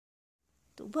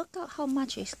To work out how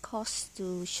much it costs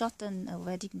to shorten a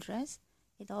wedding dress,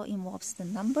 it all involves the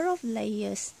number of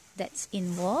layers that's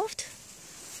involved,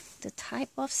 the type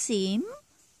of seam.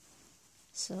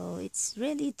 So it's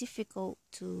really difficult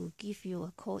to give you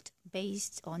a quote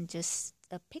based on just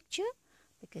a picture,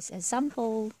 because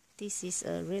example, this is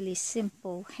a really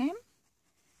simple hem.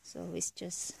 So it's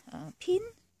just pin,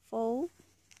 fold,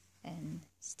 and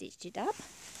stitch it up.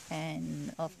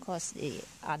 And of course the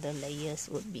other layers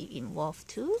would be involved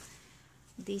too.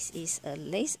 This is a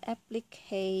lace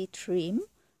applique trim,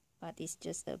 but it's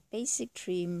just a basic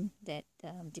trim that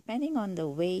depending on the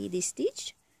way it is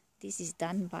stitched, this is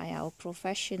done by our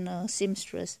professional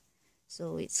seamstress,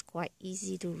 so it's quite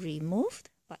easy to remove.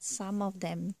 But some of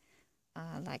them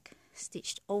are like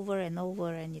stitched over and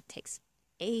over, and it takes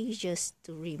ages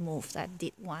to remove. I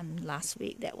did one last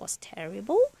week that was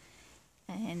terrible.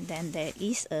 And then there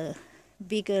is a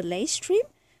bigger lace trim,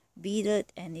 beaded,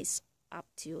 and it's up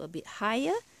to a bit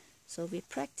higher. So we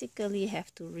practically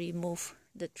have to remove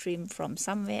the trim from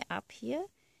somewhere up here,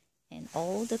 and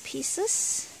all the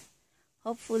pieces.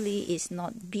 Hopefully it's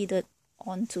not beaded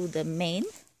onto the main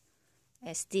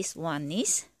as this one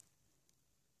is.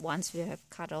 Once we have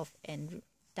cut off and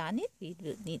done it, we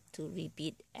will need to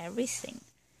rebead everything.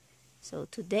 So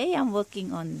today I'm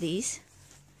working on this.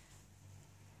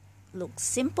 Looks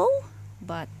simple,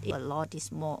 but a lot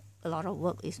of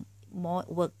work is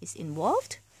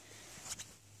involved.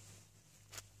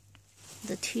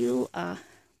 The two are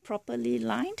properly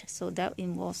lined, so that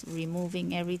involves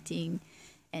removing everything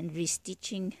and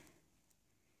restitching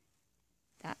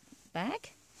that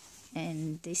back.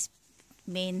 And this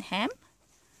main hem,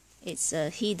 it's a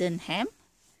hidden hem.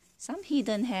 Some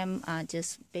hidden hem are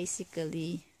just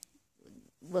basically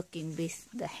working with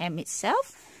the hem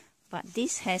itself, but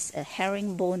this has a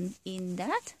herringbone in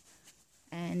that,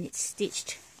 and it's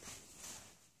stitched.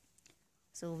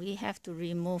 So we have to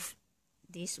remove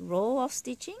this row of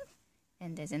stitching,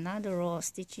 and there's another row of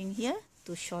stitching here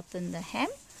to shorten the hem.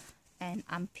 And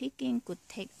unpicking could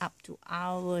take up to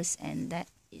hours, and that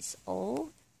is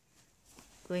all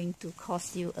going to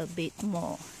cost you a bit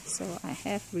more. So I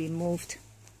have removed,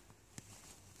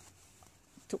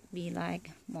 took me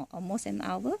like almost an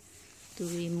hour to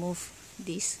remove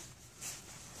this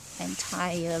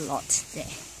entire lot there,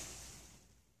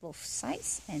 both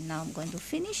sides. And now I'm going to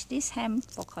finish this hem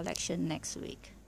for collection next week.